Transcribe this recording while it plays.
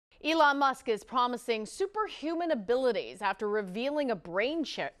Elon Musk is promising superhuman abilities after revealing a brain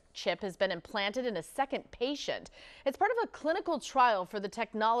chip has been implanted in a second patient. It's part of a clinical trial for the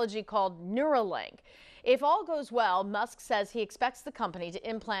technology called Neuralink. If all goes well, Musk says he expects the company to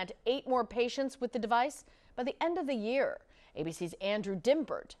implant 8 more patients with the device by the end of the year. ABC's Andrew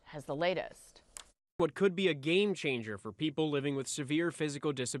Dimbert has the latest. What could be a game changer for people living with severe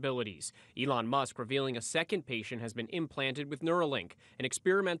physical disabilities. Elon Musk revealing a second patient has been implanted with Neuralink, an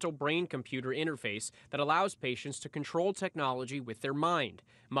experimental brain-computer interface that allows patients to control technology with their mind.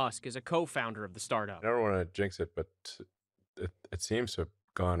 Musk is a co-founder of the startup. I don't want to jinx it, but it seems to have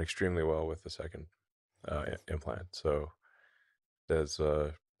gone extremely well with the second implant. So there's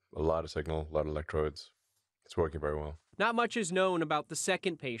a lot of signal, a lot of electrodes. It's working very well. Not much is known about the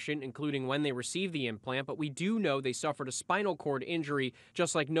second patient, including when they received the implant, but we do know they suffered a spinal cord injury,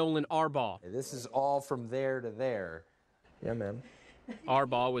 just like Nolan Arbaugh. This is all from there to there. Yeah, man.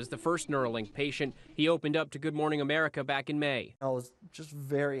 Arbaugh was the first Neuralink patient. He opened up to Good Morning America back in May. I was just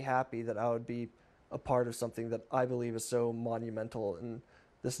very happy that I would be a part of something that I believe is so monumental in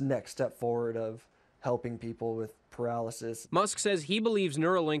this next step forward of helping people with paralysis. Musk says he believes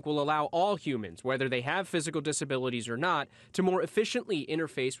Neuralink will allow all humans, whether they have physical disabilities or not, to more efficiently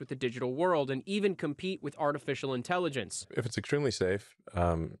interface with the digital world and even compete with artificial intelligence. If it's extremely safe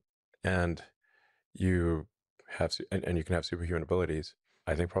and you have and you can have superhuman abilities,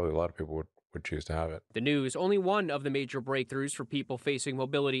 I think probably a lot of people would choose to have it. The news, only one of the major breakthroughs for people facing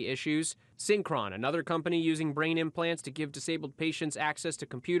mobility issues. Synchron, another company using brain implants to give disabled patients access to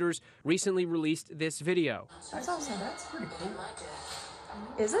computers, recently released this video. That's awesome. That's pretty cool.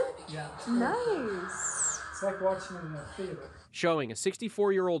 Is it? Yeah. Nice. It's like watching it in a theater. Showing a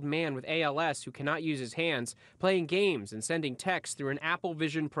 64-year-old man with ALS who cannot use his hands playing games and sending texts through an Apple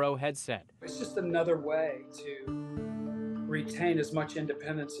Vision Pro headset. It's just another way to retain as much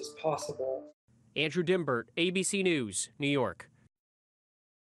independence as possible. Andrew Dimbert, ABC News, New York.